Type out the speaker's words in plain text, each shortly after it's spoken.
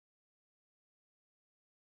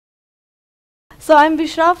So I'm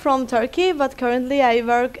Büşra from Turkey, but currently I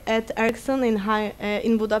work at Ericsson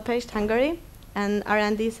in Budapest, Hungary, an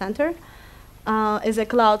R&D center as a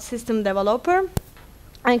cloud system developer.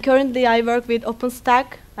 And currently I work with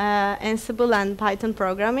OpenStack, Ansible, and Python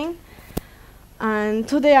programming. And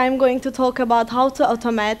today I'm going to talk about how to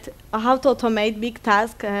automate big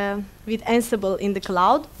tasks with Ansible in the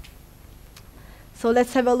cloud. So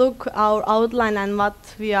let's have a look at our outline and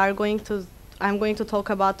what I'm going to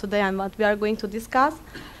talk about today and what we are going to discuss.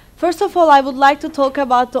 First of all, I would like to talk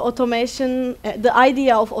about the automation, the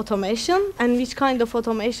idea of automation and which kind of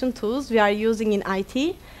automation tools we are using in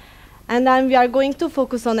IT. And then we are going to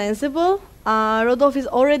focus on Ansible. Rodolphe is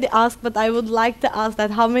already asked, but I would like to ask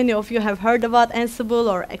that how many of you have heard about Ansible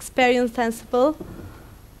or experienced Ansible?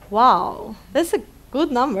 Wow, that's a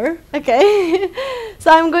good number. Okay.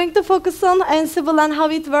 So I'm going to focus on Ansible and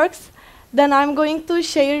how it works. Then I'm going to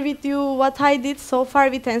share with you what I did so far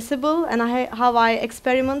with Ansible and how I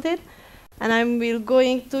experimented. And I'm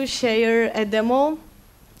going to share a demo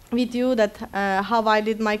with you that how I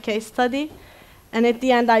did my case study. And at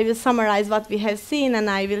the end, I will summarize what we have seen, and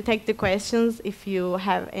I will take the questions if you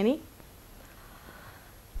have any.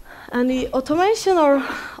 And the automation or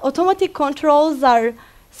automatic controls are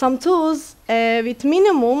some tools with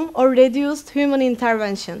minimum or reduced human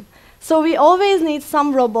intervention. So we always need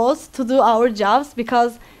some robots to do our jobs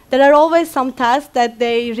because there are always some tasks that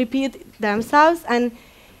they repeat themselves, and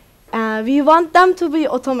we want them to be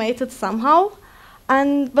automated somehow.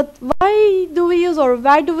 But why do we use or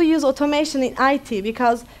where do we use automation in IT?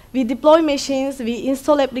 Because we deploy machines, we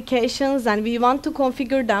install applications, and we want to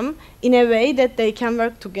configure them in a way that they can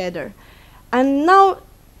work together. And now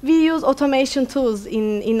we use automation tools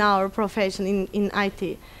in our profession, in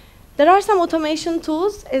IT. There are some automation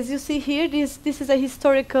tools, as you see here. This is a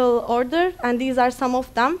historical order, and these are some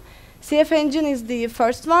of them. CF Engine is the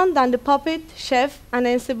first one, then the Puppet, Chef, and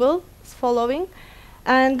Ansible is following.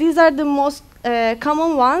 And these are the most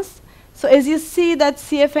common ones. So as you see, that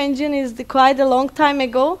CF Engine is quite a long time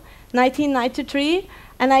ago, 1993,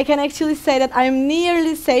 and I can actually say that I'm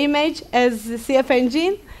nearly same age as the CF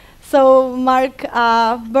Engine. So Mark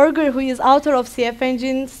Berger, who is author of CF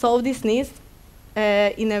Engine, saw this need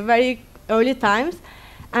in a very early times,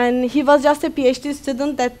 and he was just a PhD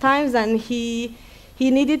student at times, and he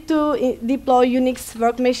needed to deploy Unix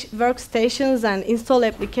workstations and install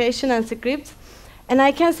applications and scripts. And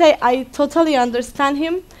I can say I totally understand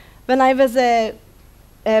him. When I was a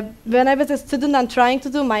student and trying to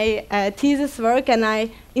do my thesis work, and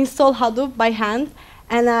I installed Hadoop by hand,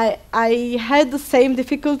 and I had the same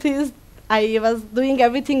difficulties. I was doing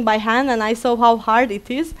everything by hand, and I saw how hard it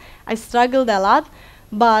is. I struggled a lot.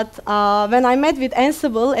 But when I met with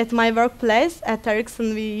Ansible at my workplace at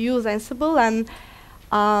Ericsson, we use Ansible, and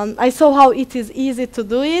I saw how it is easy to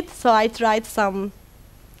do it. So I tried some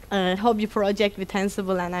hobby project with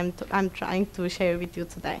Ansible, and I'm trying to share with you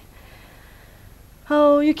today.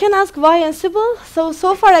 You can ask why Ansible.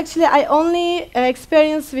 So far, actually, I only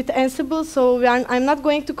experienced with Ansible, so I'm not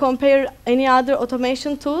going to compare any other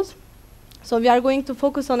automation tools. So we are going to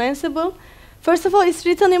focus on Ansible. First of all, it's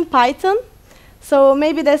written in Python, so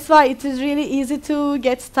maybe that's why it is really easy to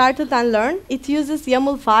get started and learn. It uses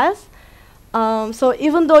YAML files. So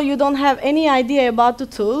even though you don't have any idea about the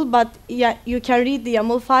tool, but yeah, you can read the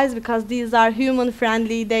YAML files because these are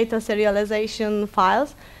human-friendly data serialization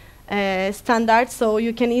files, standards, so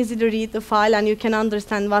you can easily read the file and you can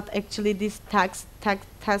understand what actually this task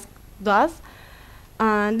does.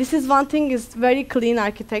 This is one thing, is very clean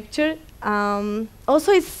architecture.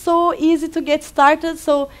 Also, it's so easy to get started,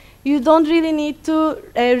 so you don't really need to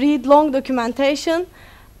read long documentation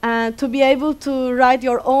to be able to write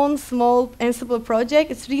your own small Ansible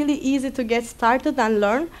project. It's really easy to get started and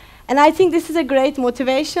learn. And I think this is a great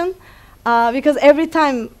motivation because every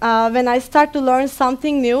time when I start to learn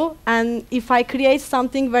something new, and if I create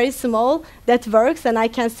something very small that works and I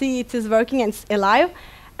can see it is working and it's alive,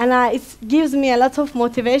 and it gives me a lot of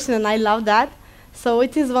motivation, and I love that. So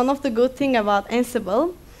it is one of the good things about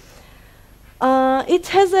Ansible. It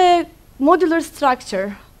has a modular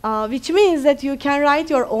structure, which means that you can write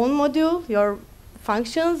your own module, your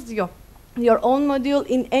functions, your own module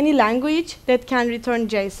in any language that can return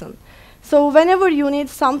JSON. So whenever you need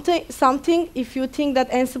something, if you think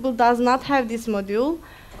that Ansible does not have this module,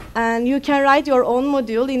 and you can write your own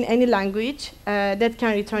module in any language that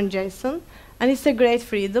can return JSON, and it's a great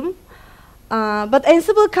freedom. But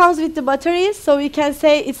Ansible comes with the batteries, so we can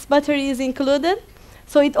say its battery is included.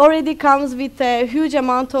 So it already comes with a huge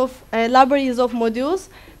amount of libraries of modules.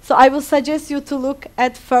 So I will suggest you to look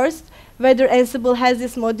at first whether Ansible has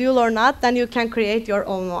this module or not, then you can create your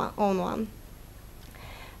own one.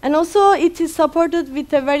 And also, it is supported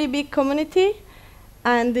with a very big community,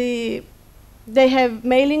 and they have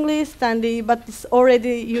mailing list, and but it's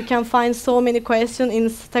already you can find so many questions in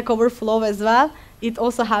Stack Overflow as well. It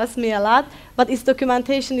also helps me a lot, but its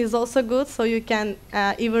documentation is also good, so you can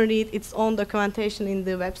even read its own documentation in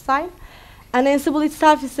the website. And Ansible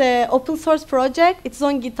itself is an open source project. It's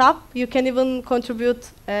on GitHub. You can even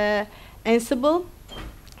contribute Ansible.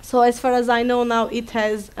 So as far as I know now, it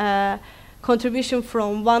has contribution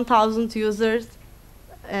from 1,000 users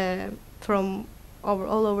from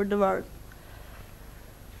all over the world.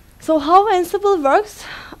 So how Ansible works?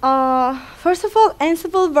 First of all,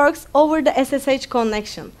 Ansible works over the SSH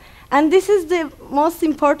connection. And this is the most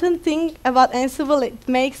important thing about Ansible. It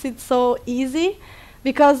makes it so easy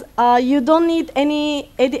because you don't need any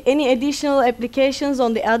additional applications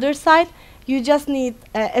on the other side. You just need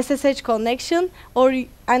a SSH connection,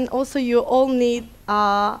 and also you all need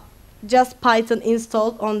just Python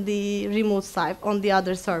installed on the remote side, on the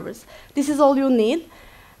other servers. This is all you need.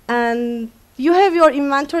 And you have your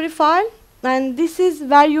inventory file, and this is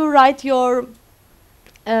where you write your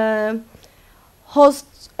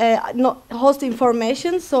host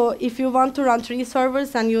information. So if you want to run 3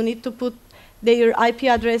 servers and you need to put their IP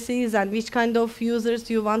addresses and which kind of users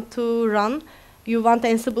you want to run, you want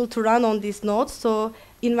Ansible to run on these nodes. So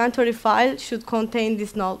inventory file should contain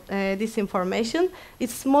this this information.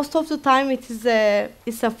 It's most of the time it's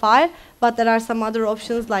a file, but there are some other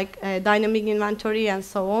options like dynamic inventory and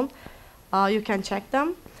so on. You can check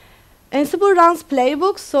them. Ansible runs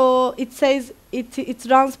playbooks, so it says it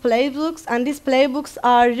runs playbooks, and these playbooks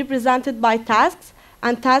are represented by tasks,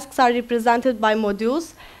 and tasks are represented by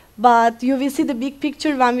modules. But you will see the big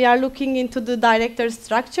picture when we are looking into the directory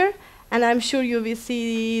structure, and I'm sure you will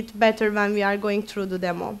see it better when we are going through the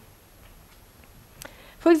demo.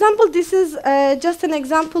 For example, this is just an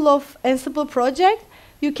example of Ansible project.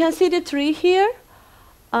 You can see the tree here.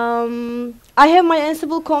 I have my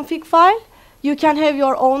Ansible config file. You can have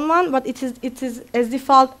your own one, but it is as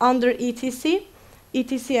default under etc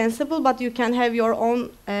Ansible, but you can have your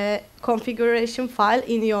own configuration file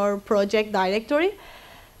in your project directory.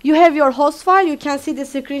 You have your host file. You can see the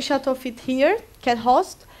screenshot of it here, cat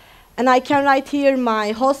host. And I can write here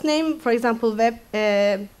my host name, for example,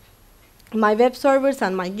 my web servers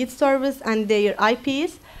and my Git servers and their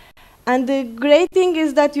IPs. And the great thing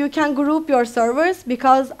is that you can group your servers,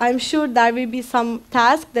 because I'm sure there will be some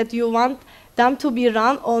tasks that you want them to be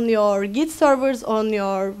run on your Git servers, on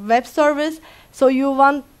your web servers. So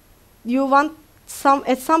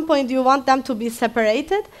at some point you want them to be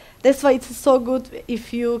separated. That's why it's so good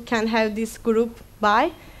if you can have this group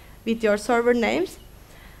by with your server names.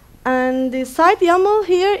 And the site YAML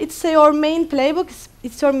here, it's your main playbook.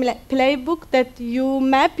 It's your playbook that you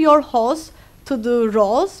map your host to the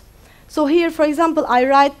roles. So here, for example, I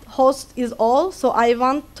write host is all, so I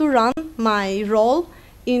want to run my role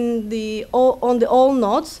on the all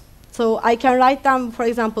nodes. So I can write them, for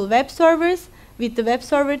example, web servers with the web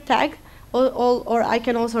server tag, or I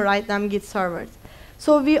can also write them Git servers.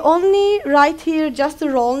 So we only write here just the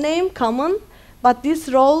role name common, but this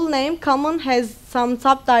role name common has some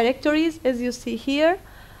subdirectories, as you see here.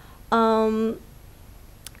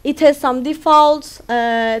 It has some defaults,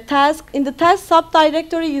 task. In the task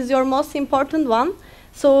subdirectory is your most important one.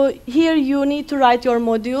 So here you need to write your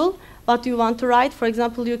module, what you want to write. For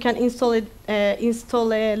example, you can install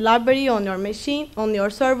a library on your machine, on your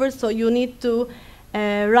server. So you need to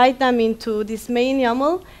write them into this main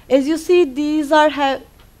YAML. As you see, these are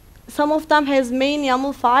some of them has main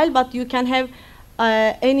YAML file, but you can have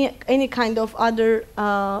any kind of other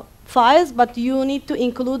files, but you need to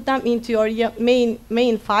include them into your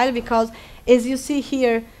main file, because as you see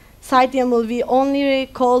here, site YAML, we only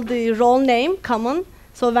call the role name common.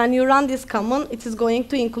 So when you run this common, it is going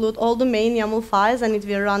to include all the main YAML files, and it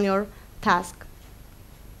will run your task.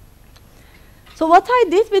 So what I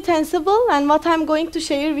did with Ansible and what I'm going to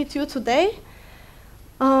share with you today,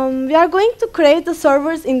 we are going to create the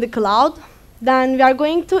servers in the cloud. Then we are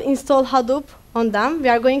going to install Hadoop on them. We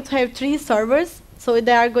are going to have 3 servers. So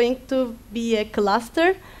they are going to be a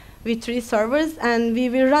cluster with 3 servers. And we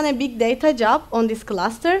will run a big data job on this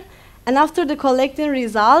cluster. And after the collecting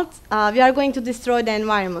results, we are going to destroy the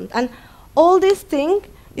environment. And all this thing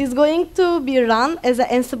is going to be run as an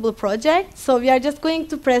Ansible project. So we are just going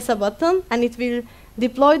to press a button, and it will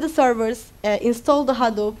deploy the servers, install the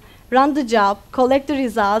Hadoop, run the job, collect the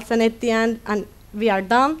results, and at the end, and we are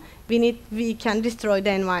done, we can destroy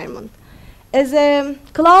the environment. As a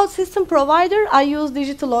cloud system provider, I use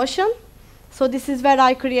DigitalOcean. So this is where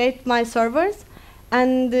I create my servers.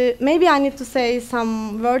 And maybe I need to say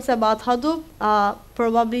some words about Hadoop.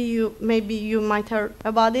 Probably maybe you might heard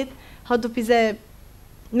about it. Hadoop is a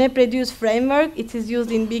MapReduce framework. It is used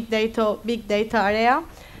in big data area.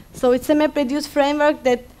 So it's a MapReduce framework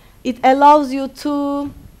that it allows you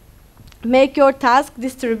to make your task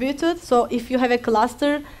distributed. So if you have a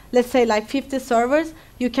cluster, let's say like 50 servers,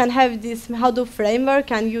 you can have this Hadoop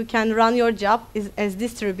framework and you can run your job as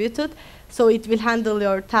distributed. So it will handle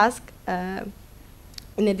your task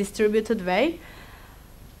in a distributed way.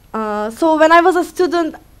 So when I was a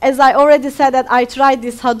student, as I already said, that I tried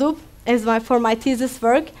this Hadoop for my thesis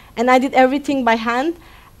work, and I did everything by hand.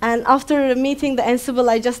 And after meeting the Ansible,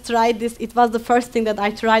 I just tried this. It was the first thing that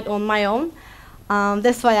I tried on my own.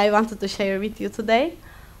 That's why I wanted to share with you today.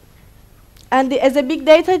 And as a big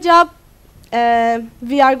data job,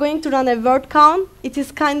 we are going to run a word count. It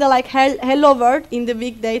is kind of like hello world in the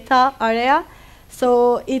big data area.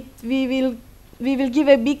 So we will give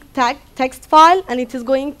a big text file, and it is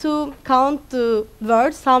going to count the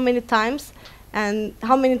words, how many times, and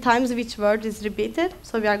how many times which word is repeated.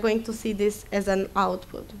 So we are going to see this as an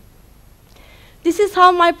output. This is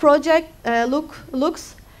how my project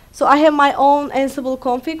looks. So I have my own Ansible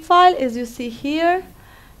config file, as you see here.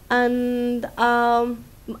 And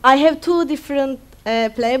I have two different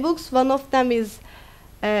playbooks. One of them is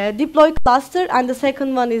deploy cluster, and the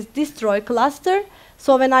second one is destroy cluster.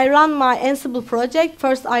 So when I run my Ansible project,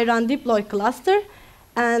 first I run deploy cluster,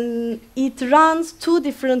 and it runs two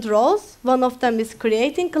different roles. One of them is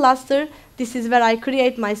creating cluster. This is where I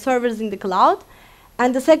create my servers in the cloud.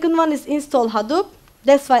 And the second one is install Hadoop.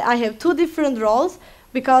 That's why I have two different roles,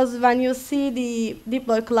 because when you see the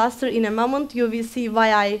deploy cluster in a moment, you will see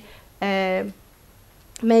why I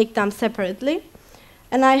make them separately.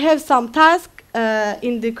 And I have some tasks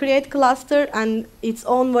in the create cluster and its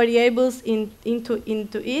own variables into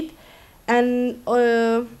it. And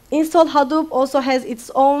install Hadoop also has its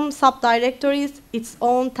own subdirectories, its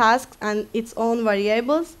own tasks, and its own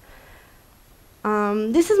variables.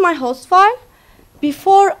 This is my host file.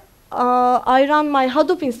 Before I run my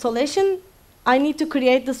Hadoop installation, I need to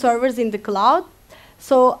create the servers in the cloud.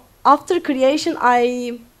 So after creation,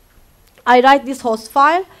 I write this host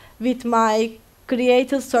file with my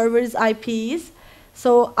created servers IPs.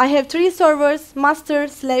 So I have 3 servers, master,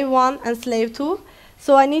 slave 1, and slave 2.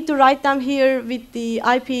 So I need to write them here with the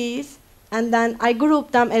IPs, and then I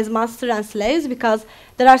group them as master and slaves, because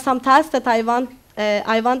there are some tasks that I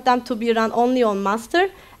want them to be run only on master,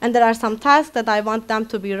 and there are some tasks that I want them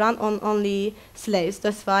to be run on only slaves.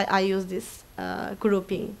 That's why I use this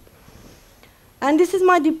grouping. And this is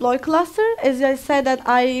my deploy cluster. As I said, that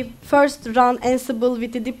I first run Ansible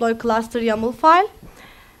with the deploy cluster YAML file.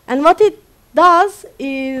 And what it does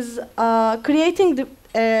is creating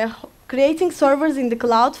servers in the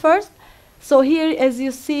cloud first. So here, as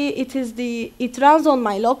you see, it runs on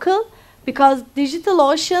my local, because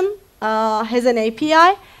DigitalOcean has an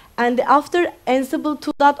API, and after Ansible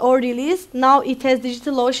 2.0 release, now it has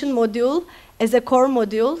DigitalOcean module as a core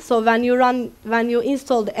module. So when you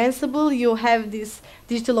install the Ansible, you have this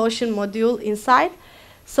DigitalOcean module inside.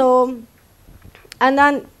 So, and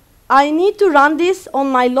then I need to run this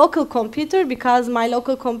on my local computer, because my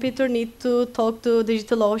local computer needs to talk to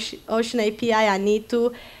DigitalOcean API. I need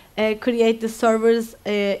to create the servers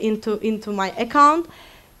into my account.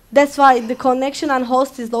 That's why the connection and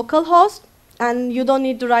host is localhost, and you don't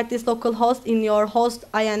need to write this localhost in your host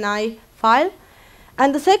ini file.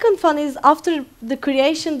 And the second one is, after the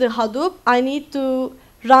creation the Hadoop, I need to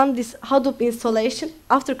run this Hadoop installation.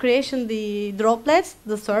 After creation the droplets,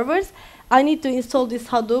 the servers, I need to install this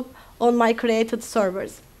Hadoop on my created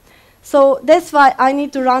servers. So that's why I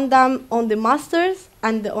need to run them on the masters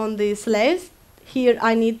and on the slaves. Here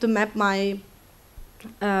I need to map my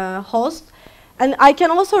host. And I can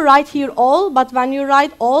also write here all, but when you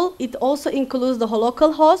write all, it also includes the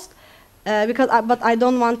local host, but I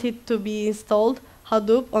don't want it to be installed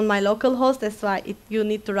Hadoop on my local host. That's why you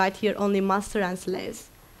need to write here only master and slaves.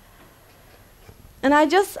 And I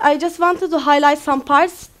just wanted to highlight some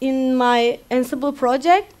parts in my Ansible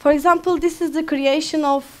project. For example, this is the creation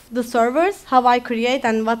of the servers, how I create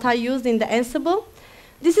and what I used in the Ansible.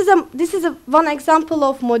 This is one example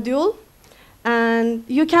of module, and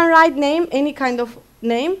you can write name, any kind of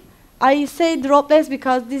name. I say droplets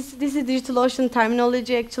because this is DigitalOcean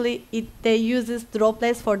terminology. Actually, they uses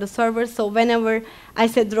droplets for the servers. So whenever I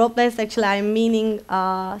say droplets, actually I'm meaning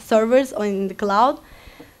servers in the cloud.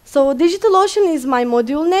 So DigitalOcean is my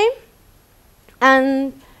module name,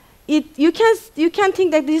 and you can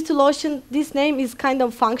think that DigitalOcean, this name is kind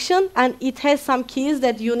of function, and it has some keys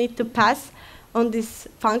that you need to pass on this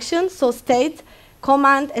function. So state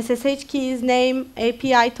command, SSH keys, name,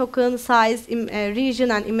 API token, size,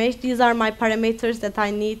 region, and image. These are my parameters that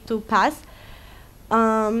I need to pass.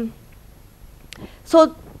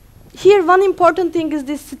 So here, one important thing is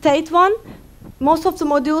this state one. Most of the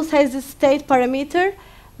modules has this state parameter.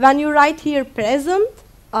 When you write here present,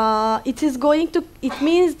 it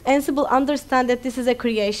means Ansible understand that this is a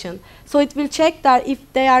creation. So it will check that if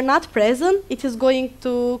they are not present, it is going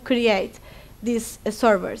to create these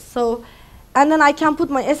servers. So, and then I can put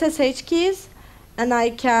my SSH keys, and I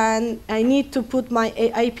need to put my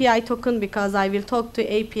API token because I will talk to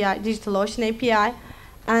API, DigitalOcean API.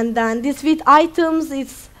 And then this with items,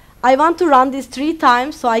 I want to run this 3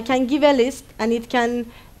 times, so I can give a list, and it can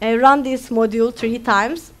run this module 3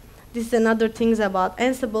 times. This is another thing about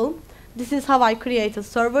Ansible. This is how I created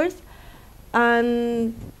servers.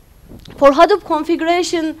 And for Hadoop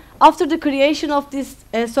configuration, after the creation of these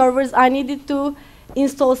servers, I needed to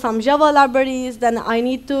install some Java libraries. Then I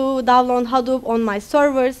need to download Hadoop on my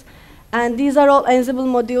servers. And these are all Ansible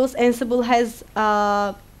modules. Ansible has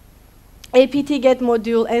apt-get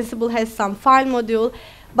module. Ansible has some file module.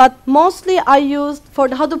 But mostly I used for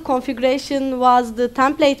the Hadoop configuration was the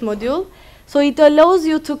template module. So it allows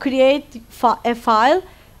you to create a file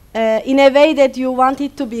in a way that you want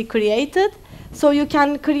it to be created. So you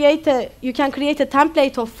can create a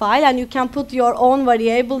template of file, and you can put your own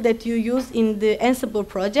variable that you use in the Ansible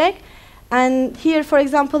project. And here, for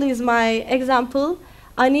example, is my example.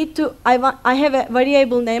 I have a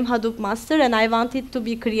variable named Hadoop master, and I want it to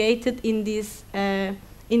be created in this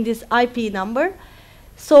IP number.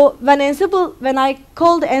 So when I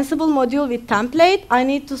call the Ansible module with template, I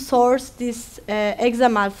need to source this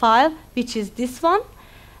XML file, which is this one.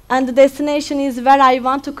 And the destination is where I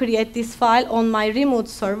want to create this file on my remote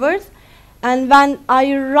servers. And when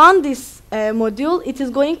I run this module, it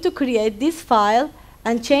is going to create this file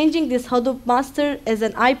and changing this Hadoop master as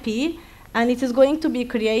an IP, and it is going to be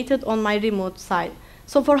created on my remote side.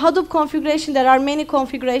 So for Hadoop configuration, there are many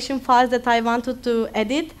configuration files that I wanted to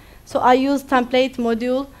edit. So I use template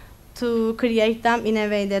module to create them in a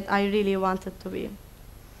way that I really want it to be.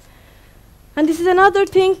 And this is another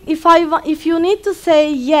thing. If you need to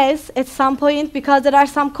say yes at some point, because there are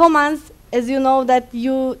some commands, as you know, that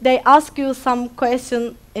they ask you some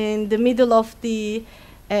question in the middle of the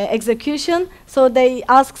execution. So they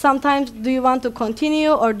ask sometimes, do you want to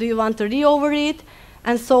continue or do you want to re-over it,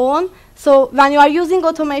 and so on. So when you are using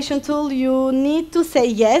automation tool, you need to say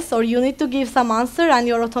yes, or you need to give some answer, and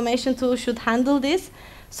your automation tool should handle this.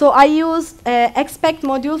 So I used expect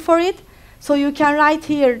module for it. So you can write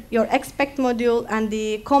here your expect module, and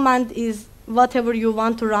the command is whatever you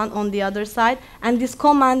want to run on the other side. And this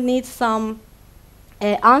command needs some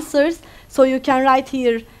answers. So you can write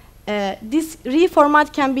here, this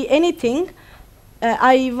reformat can be anything.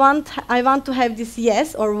 I want to have this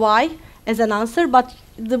yes or why as an answer, but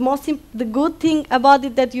the good thing about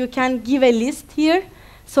it that you can give a list here.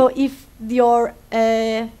 So if your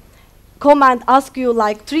command asks you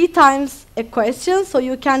like 3 times a question, so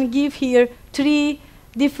you can give here 3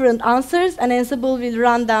 different answers, and Ansible will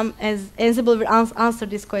run them as Ansible will answer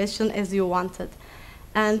this question as you wanted.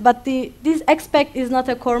 But this expect is not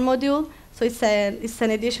a core module, so it's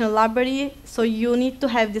an additional library. So you need to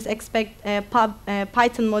have this expect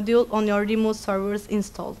Python module on your remote servers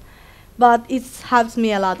installed. But it helps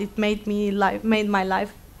me a lot. It made my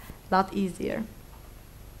life a lot easier.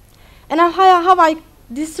 And how I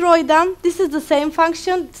destroy them? This is the same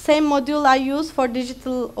function, same module I use for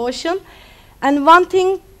DigitalOcean. And one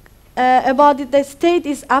thing about it, the state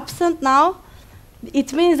is absent now.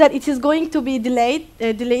 It means that it is going to be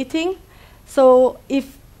deleting. So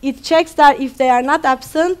if it checks that if they are not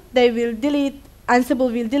absent, they will delete.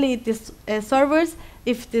 Ansible will delete these servers.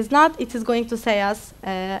 If it is not, it is going to say us,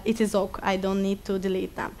 it is OK, I don't need to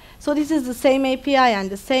delete them. So this is the same API and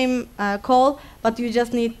the same call, but you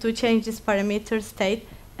just need to change this parameter state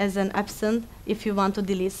as an absent if you want to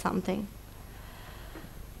delete something.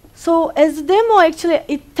 So as a demo, actually,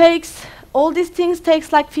 it takes, all these things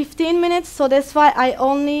takes like 15 minutes, so that's why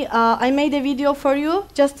I made a video for you,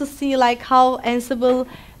 just to see like how Ansible,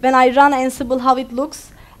 when I run Ansible, how it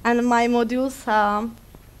looks, and my modules,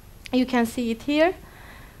 you can see it here.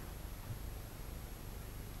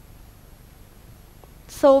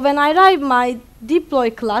 So when I write my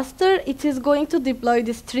deploy cluster, it is going to deploy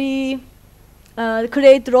these 3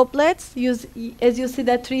 create droplets. As you see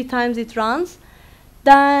that 3 times it runs.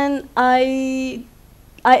 Then I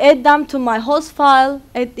add them to my host file.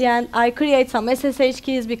 At the end, I create some SSH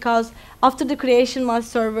keys, because after the creation of my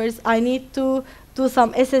servers, I need to do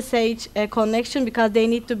some SSH connection, because they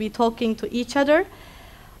need to be talking to each other.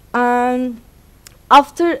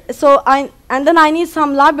 and then I need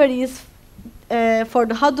some libraries for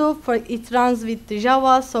the Hadoop. It runs with the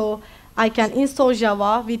Java, so I can install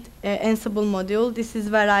Java with Ansible module. This is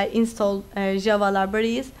where I install Java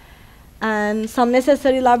libraries. And some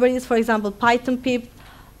necessary libraries, for example, Python pip,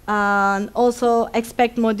 and also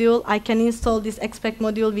expect module. I can install this expect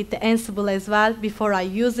module with the Ansible as well before I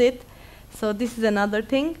use it. So this is another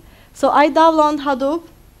thing. So I download Hadoop,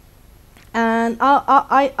 and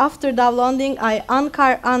after downloading, I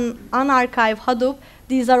unarchive Hadoop.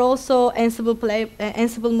 These are also Ansible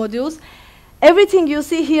modules. Everything you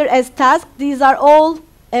see here as tasks, these are all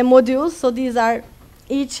modules. So these are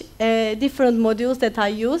each different modules that I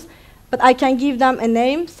use. But I can give them a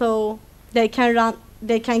name, so they can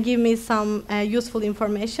give me some useful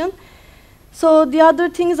information. So the other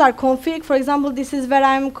things are config. For example, this is where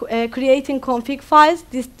I'm creating config files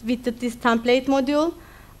with this template module.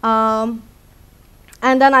 And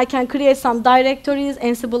then I can create some directories.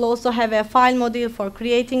 Ansible also have a file module for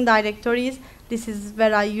creating directories. This is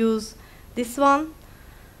where I use this one.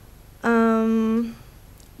 Then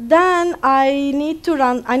I need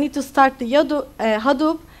to start the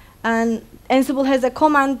Hadoop. And Ansible has a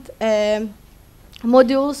command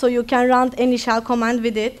module, so you can run any shell command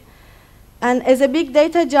with it. And as a big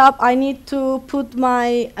data job, I need to put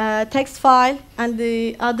my text file and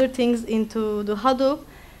the other things into the Hadoop.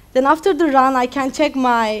 Then after the run, I can check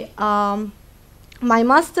my my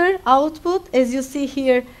master output. As you see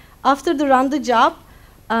here, after the run the job,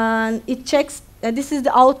 and it checks. This is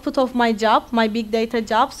the output of my job, my big data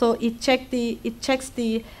job. So it checks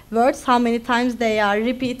the words, how many times they are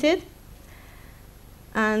repeated.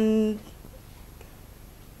 And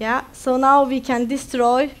yeah, so now we can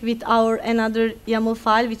destroy with our another YAML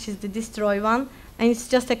file, which is the destroy one. And it's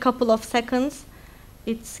just a couple of seconds.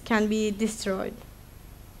 It can be destroyed.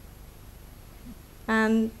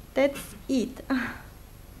 And that's it.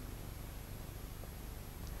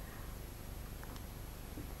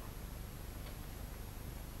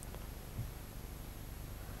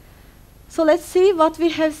 So let's see what we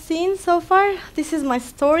have seen so far. This is my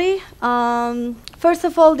story. First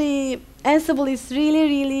of all, the Ansible is really,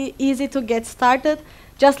 really easy to get started,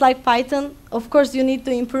 just like Python. Of course, you need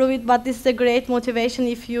to improve it, but this is a great motivation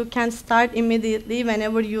if you can start immediately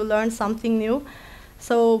whenever you learn something new.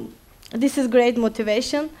 So this is great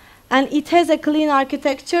motivation. And it has a clean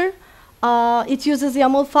architecture. It uses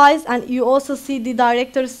YAML files, and you also see the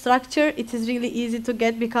directory structure. It is really easy to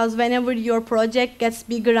get because whenever your project gets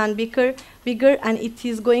bigger and bigger, and it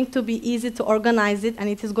is going to be easy to organize it, and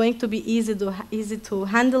it is going to be easy to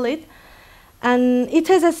handle it. And it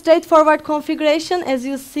has a straightforward configuration. As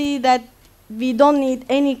you see that we don't need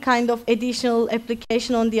any kind of additional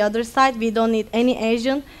application on the other side. We don't need any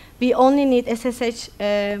agent. We only need SSH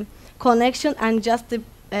connection and just the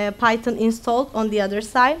Python installed on the other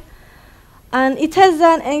side. And it has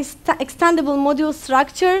an extendable module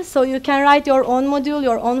structure, so you can write your own module,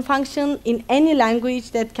 your own function in any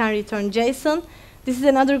language that can return JSON. This is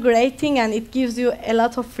another great thing, and it gives you a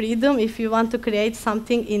lot of freedom if you want to create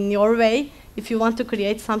something in your way, if you want to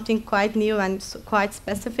create something quite new and quite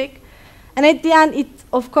specific. And at the end, it,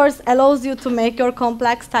 of course, allows you to make your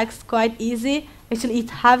complex tasks quite easy. Actually, it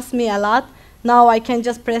helps me a lot. Now I can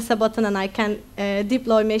just press a button, and I can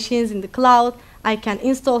deploy machines in the cloud. I can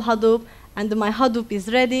install Hadoop. And my Hadoop is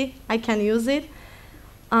ready. I can use it.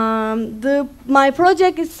 My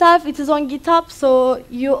project itself, it is on GitHub, so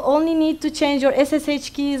you only need to change your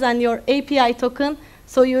SSH keys and your API token,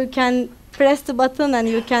 so you can press the button and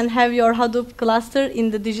you can have your Hadoop cluster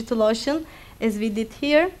in the DigitalOcean, as we did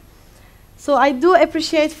here. So I do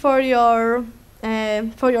appreciate for your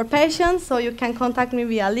patience. So you can contact me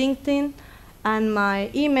via LinkedIn and my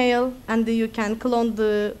email, and you can clone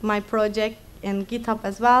my project in GitHub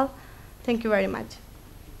as well. Thank you very much.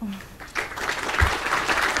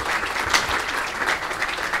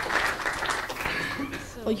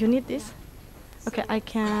 Oh, you need this? So okay, I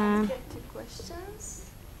can. Get to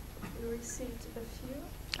questions. We received a few.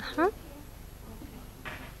 Uh-huh. Okay.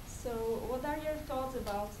 So, what are your thoughts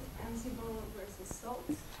about Ansible versus Salt?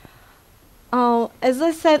 Oh, as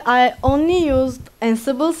I said, I only used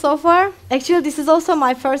Ansible so far. Actually, this is also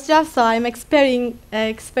my first job, so I'm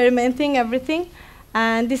experimenting everything.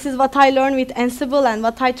 And this is what I learned with Ansible and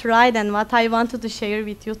what I tried and what I wanted to share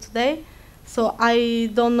with you today. So I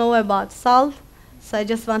don't know about Salt, so I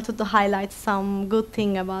just wanted to highlight some good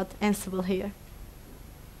thing about Ansible here.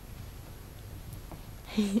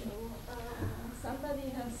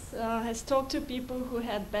 Somebody has talked to people who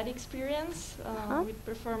had bad experience with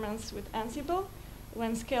performance with Ansible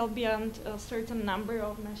when scaled beyond a certain number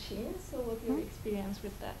of machines. So what's your experience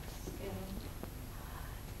with that scaling?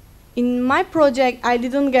 In my project, I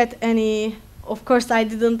didn't get any, of course, I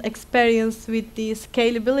didn't experience with the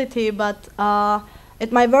scalability, but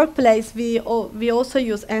at my workplace, we also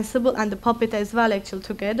use Ansible and the Puppet as well, actually,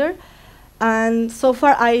 together. And so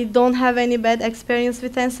far, I don't have any bad experience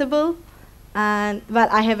with Ansible. And, well,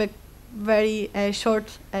 I have a very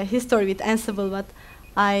short history with Ansible, but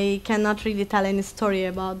I cannot really tell any story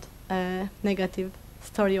about negative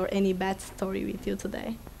story or any bad story with you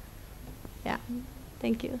today. Yeah,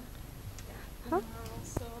 thank you.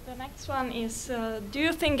 So the next one is, do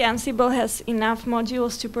you think Ansible has enough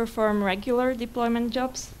modules to perform regular deployment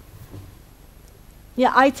jobs?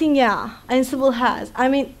 Yeah, I think, yeah, Ansible has. I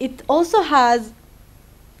mean, it also has,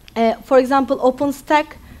 for example,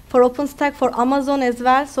 OpenStack for Amazon as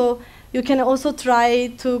well. So you can also try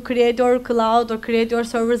to create your cloud or create your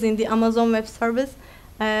servers in the Amazon Web Service,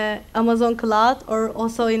 Amazon Cloud, or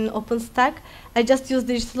also in OpenStack. I just use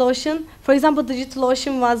DigitalOcean. For example,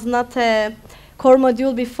 DigitalOcean was not a core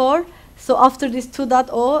module before. So after this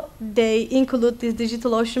 2.0, they include this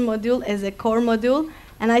DigitalOcean module as a core module.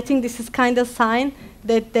 And I think this is kind of sign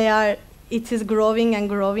that it is growing and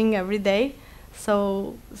growing every day.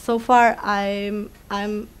 So far, I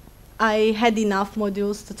had enough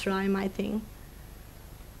modules to try my thing.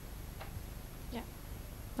 Yeah.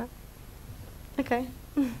 Okay.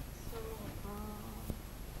 So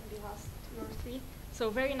the last 2 or 3. So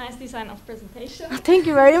very nice design of presentation. Thank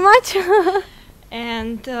you very much.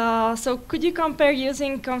 And so could you compare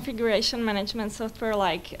using configuration management software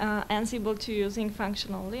like Ansible to using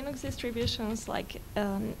functional Linux distributions like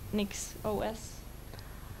Nix OS?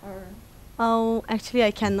 Or Oh, actually, I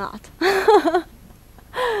cannot.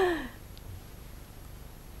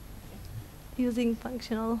 Using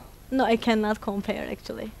functional. No, I cannot compare,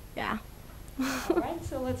 actually. Yeah. All right,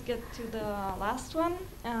 so let's get to the last one.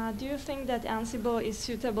 Do you think that Ansible is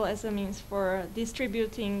suitable as a means for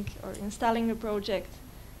distributing or installing a project,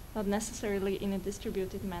 not necessarily in a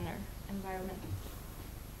distributed manner environment?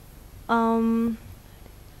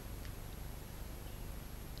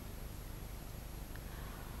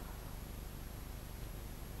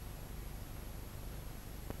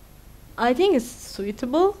 I think it's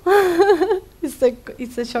suitable.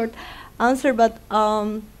 It's a short answer, but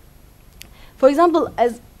for example,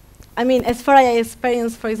 as far as I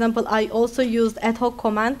experienced, for example, I also used ad hoc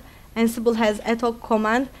command. Ansible has ad hoc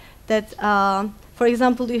command that, for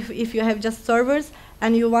example, if you have just servers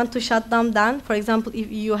and you want to shut them down, for example,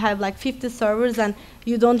 if you have like 50 servers and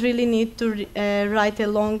you don't really need to write a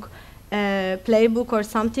long playbook or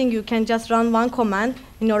something, you can just run one command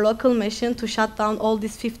in your local machine to shut down all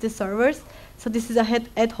these 50 servers. So this is a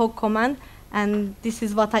ad hoc command, and this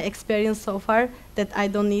is what I experienced so far, that I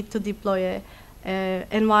don't need to deploy a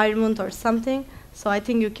environment or something. So I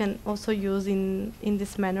think you can also use in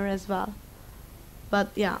this manner as well. But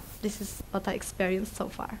yeah, this is what I experienced so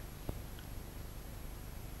far.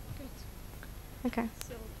 Good. Okay.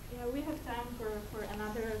 So yeah, we have time for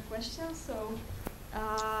another question. So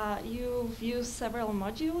you've used several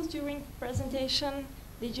modules during presentation.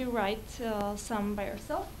 Did you write some by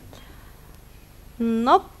yourself?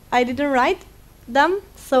 Nope, I didn't write them.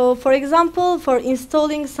 So for example, for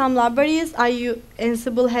installing some libraries,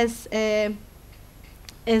 Ansible has a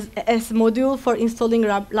module for installing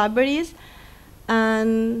libraries.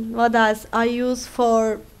 And what else? I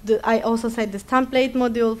also said this template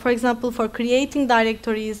module. For example, for creating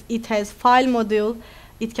directories, it has file module.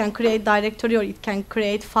 It can create directory or it can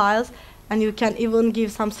create files. And you can even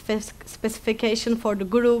give some specification for the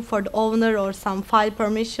group, for the owner, or some file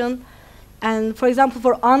permission. And for example,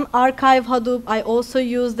 for unarchive Hadoop, I also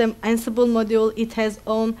use the Ansible module. It has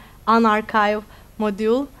own unarchive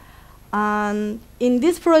module. And in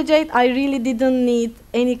this project, I really didn't need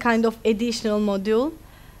any kind of additional module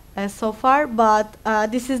so far, but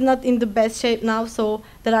this is not in the best shape now, so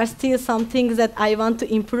there are still some things that I want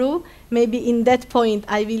to improve. Maybe in that point,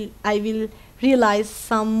 I will realize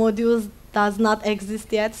some modules does not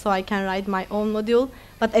exist yet, so I can write my own module.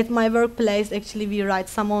 But at my workplace, actually, we write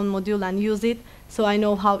some own module and use it, so I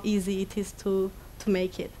know how easy it is to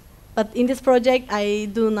make it. But in this project, I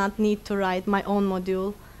do not need to write my own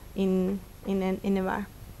module in anywhere.